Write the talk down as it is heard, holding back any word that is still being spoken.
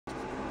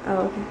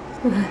Oh,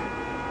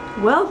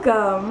 okay.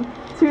 Welcome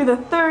to the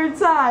third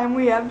time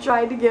we have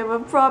tried to give a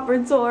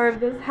proper tour of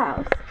this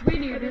house. We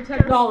need new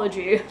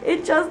technology.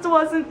 It just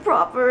wasn't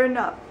proper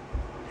enough.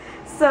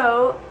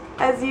 So,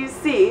 as you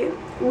see,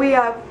 we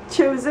have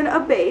chosen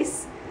a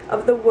base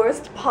of the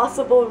worst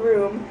possible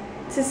room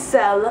to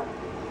sell.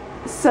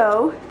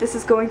 So, this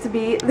is going to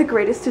be the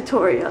greatest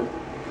tutorial,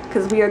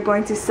 because we are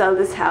going to sell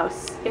this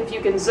house. If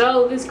you can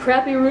sell this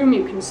crappy room,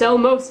 you can sell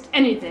most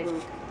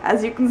anything.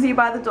 As you can see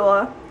by the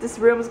door, this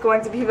room is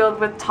going to be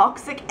filled with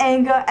toxic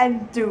anger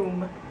and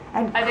doom.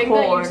 And I think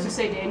corn. that used to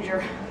say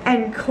danger.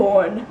 And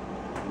corn.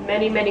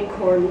 Many, many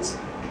corns.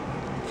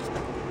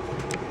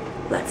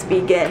 Let's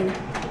begin.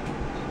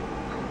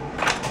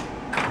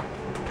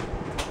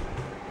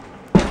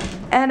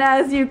 And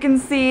as you can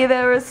see,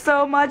 there is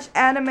so much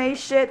anime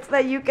shit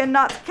that you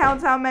cannot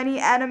count how many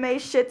anime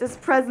shit is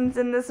present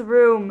in this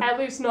room. At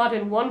least not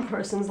in one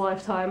person's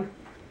lifetime.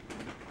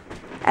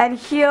 And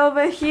here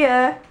over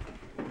here,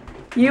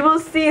 you will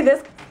see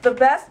this, the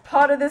best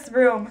part of this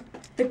room,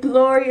 the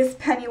glorious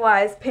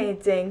Pennywise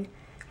painting,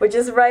 which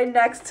is right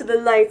next to the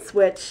light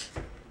switch.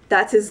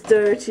 That is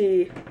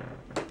dirty.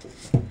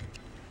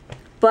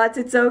 But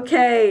it's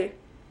okay,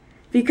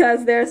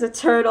 because there's a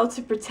turtle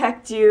to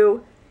protect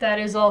you. That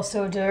is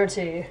also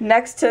dirty.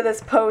 Next to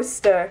this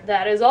poster.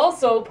 That is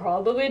also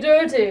probably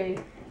dirty.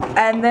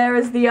 And there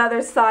is the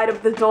other side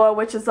of the door,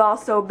 which is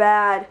also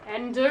bad.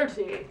 And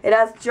dirty. It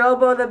has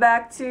Jobo the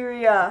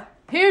bacteria.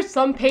 Here's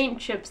some paint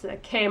chips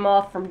that came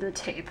off from the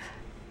tape.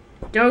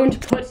 Don't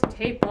put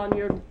tape on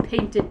your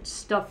painted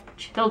stuff,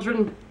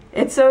 children.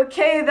 It's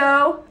okay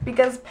though,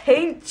 because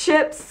paint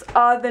chips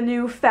are the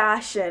new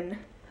fashion.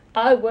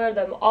 I wear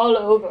them all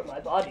over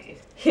my body.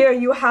 Here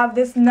you have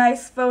this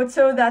nice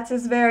photo that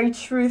is very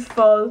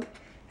truthful.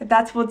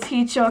 That will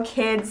teach your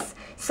kids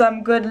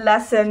some good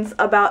lessons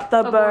about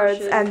the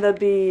birds and the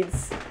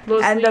bees.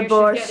 Mostly and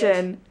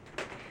abortion.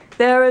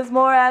 There is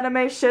more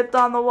anime shit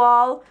on the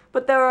wall,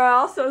 but there are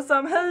also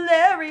some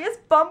hilarious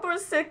bumper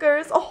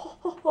stickers. Troll!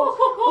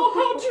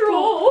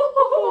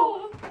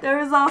 There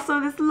is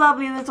also this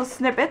lovely little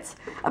snippet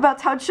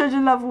about how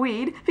children love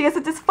weed because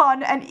it is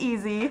fun and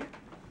easy.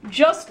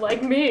 Just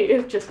like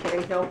me. Just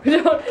kidding, no.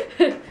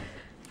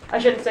 I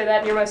shouldn't say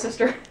that near my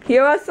sister.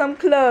 Here are some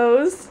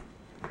clothes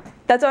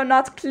that are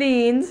not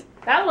cleaned.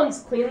 That one's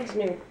clean as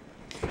new.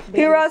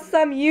 Here are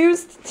some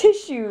used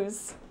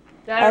tissues.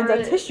 And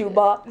a tissue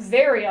box.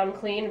 Very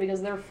unclean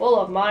because they're full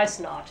of my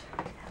snot.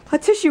 A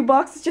tissue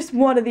box is just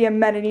one of the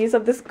amenities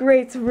of this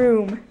great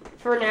room.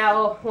 For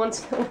now,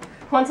 once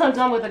I'm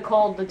done with the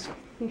cold,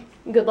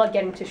 good luck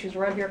getting tissues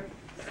around here.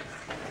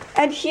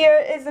 And here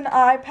is an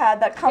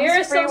iPad that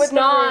comes free with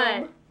snot.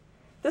 the room.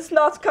 The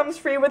snot comes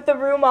free with the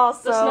room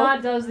also. The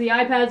snot does. The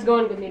iPad's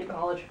going with me to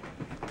college.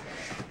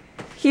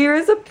 Here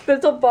is a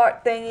little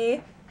Bart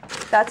thingy.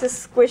 That's a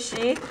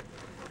squishy.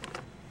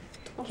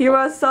 Here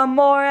are some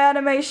more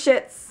anime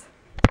shits.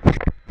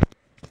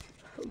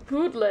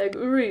 Bootleg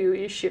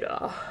Uryu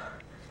Ishida.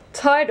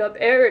 Tied up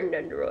Aaron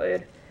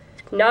Android.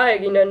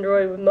 Nagging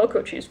Android with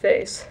Mokochi's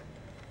face.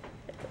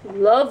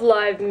 Love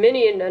Live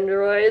mini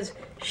Nendoroids.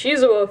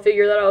 Shizuo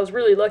figure that I was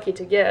really lucky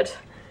to get.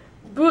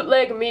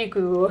 Bootleg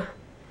Miku.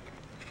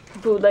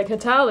 Bootleg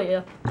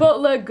Hitalia.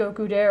 Bootleg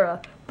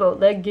Gokudera.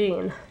 Bootleg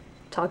Gin.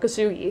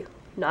 Takasugi.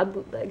 Not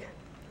bootleg.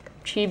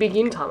 Chibi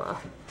Gintama.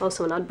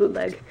 Also not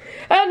bootleg.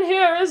 And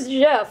here is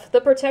Jeff,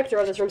 the protector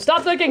of this room.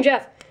 Stop flicking,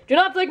 Jeff! Do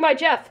not flick my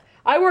Jeff!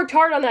 I worked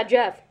hard on that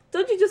Jeff.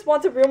 Don't you just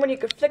want a room when you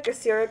could flick a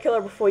serial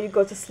killer before you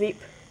go to sleep?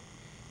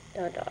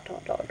 Da da da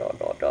da da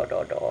da da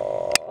da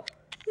da.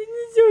 He's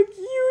so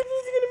cute.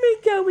 He's gonna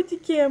make out with the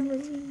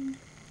camera.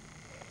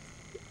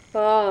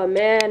 Oh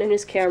man, and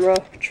his camera.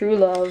 True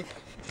love.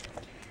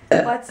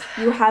 But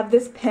you have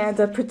this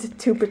panda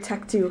to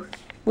protect you.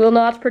 Will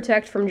not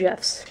protect from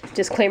Jeffs.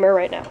 Disclaimer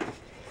right now.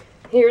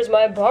 Here's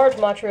my Bart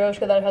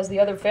Matryoshka that has the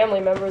other family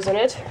members in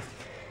it.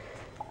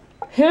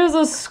 Here's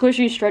a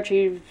squishy,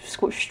 stretchy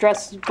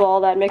stress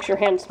ball that makes your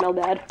hands smell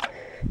bad.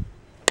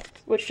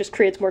 Which just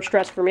creates more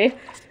stress for me.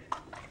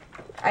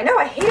 I know,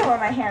 I hate it when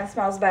my hand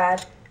smells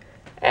bad.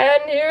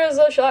 And here's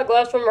a shot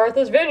glass from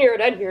Martha's Vineyard.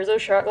 And here's a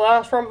shot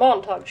glass from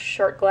Montauk.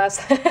 Short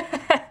glass.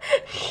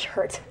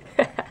 Short.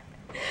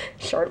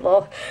 Short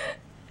lol.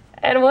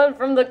 And one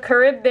from the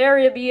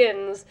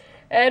Caribbeans.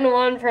 And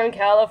one from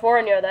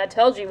California that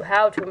tells you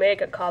how to make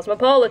a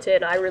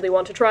cosmopolitan. I really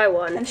want to try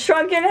one. And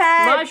Shrunken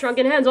Heads! My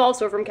Shrunken Heads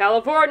also from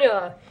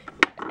California.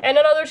 And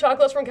another shot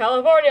glass from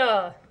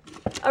California.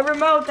 A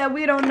remote that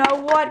we don't know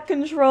what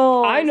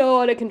controls. I know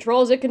what it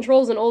controls. It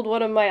controls an old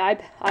one of my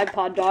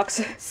iPod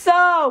docks.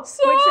 So,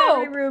 which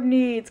every room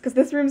needs, because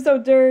this room's so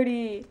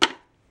dirty.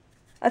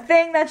 A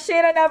thing that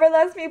Shayna never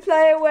lets me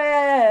play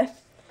with.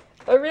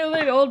 A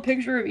really old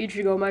picture of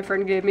Ichigo my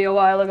friend gave me a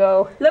while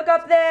ago. Look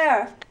up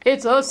there.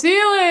 It's a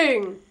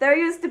ceiling! There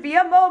used to be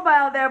a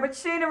mobile there, but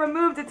Shayna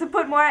removed it to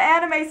put more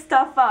anime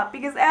stuff up,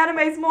 because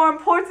anime's more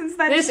important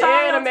than this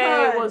childhood.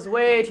 anime was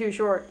way too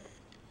short.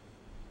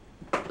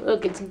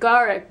 Look, it's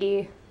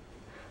Garaki.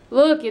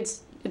 Look,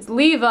 it's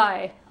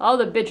Levi. All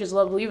the bitches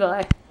love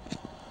Levi.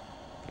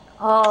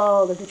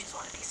 Oh, the bitches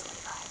want a piece of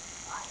Levi.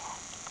 Oh,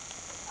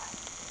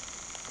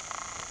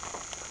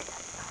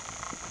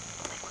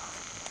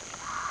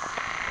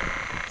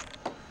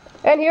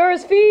 yeah. And here are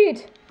his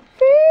feet.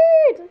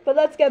 Feet! But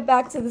let's get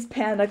back to this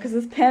panda, because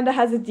this panda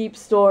has a deep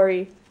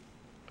story.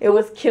 It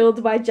was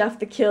killed by Jeff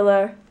the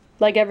Killer.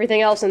 Like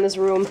everything else in this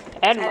room.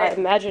 And my it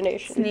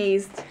imagination.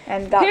 Sneezed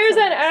and got Here's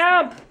some- an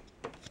amp!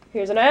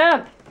 Here's an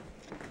amp.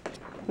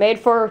 Made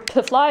for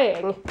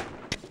flying.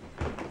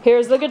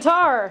 Here's the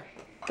guitar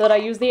that I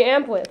use the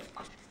amp with.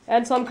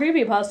 And some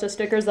creepypasta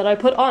stickers that I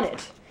put on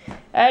it.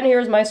 And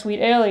here's my sweet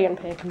alien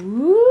pic.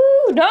 Woo!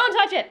 Don't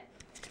touch it!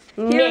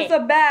 Here's Nay. a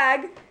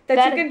bag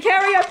that you can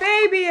carry a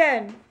baby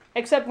in.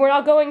 Except we're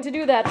not going to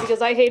do that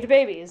because I hate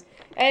babies.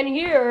 And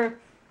here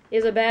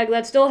is a bag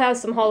that still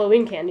has some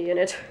Halloween candy in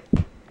it.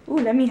 Ooh,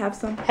 let me have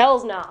some.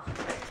 Hells nah.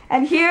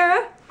 And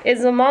here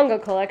Is a manga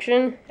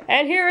collection.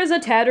 And here is a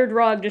tattered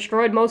rug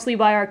destroyed mostly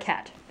by our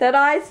cat. that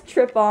I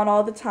trip on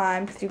all the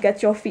time because you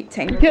get your feet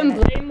tangled You in can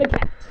it. blame the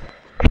cat.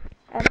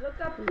 And look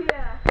up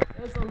here.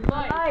 There's a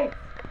light. Light.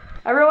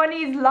 Everyone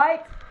needs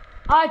light.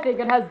 I think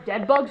it has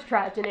dead bugs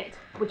trapped in it,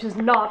 which is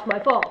not my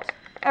fault.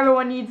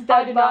 Everyone needs I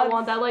dead did not bugs.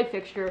 want that light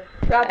fixture.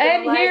 Wrapped in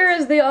And light. here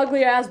is the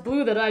ugly ass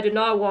blue that I did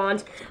not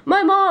want.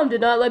 My mom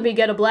did not let me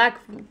get a black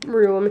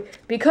room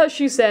because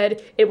she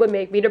said it would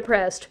make me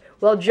depressed.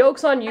 Well,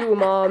 joke's on you,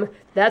 Mom.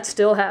 That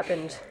still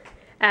happened.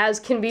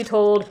 As can be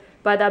told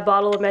by that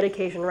bottle of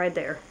medication right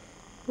there.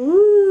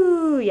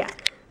 Ooh, yeah.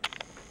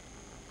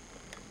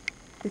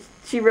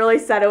 She really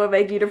said it would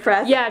make you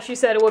depressed. Yeah, she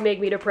said it would make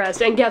me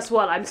depressed, and guess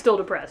what? I'm still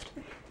depressed.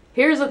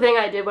 Here's the thing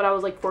I did when I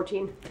was like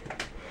 14.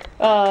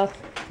 All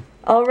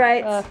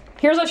right.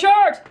 Here's a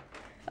chart!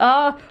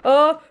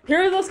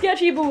 Here's a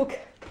sketchy book.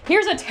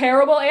 Here's a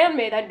terrible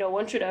anime that no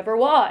one should ever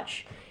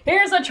watch.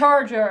 Here's a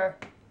charger.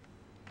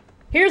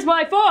 Here's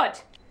my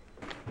foot.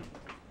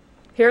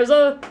 Here's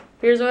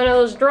one of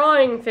those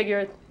drawing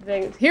figure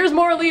things. Here's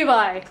more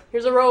Levi.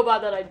 Here's a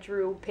robot that I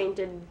drew,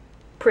 painted,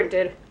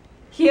 printed.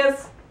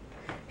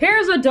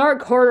 Here's a dark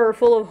corner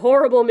full of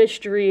horrible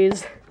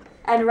mysteries.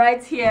 And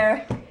right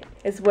here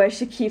is where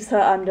she keeps her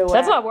underwear.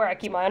 That's not where I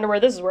keep my underwear.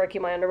 This is where I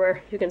keep my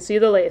underwear. You can see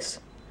the lace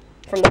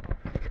from the.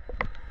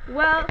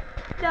 Well,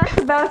 that's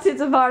about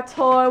it of our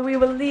tour. We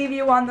will leave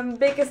you on the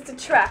biggest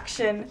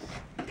attraction,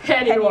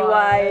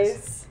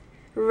 Pennywise.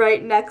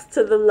 right next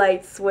to the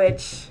light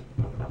switch.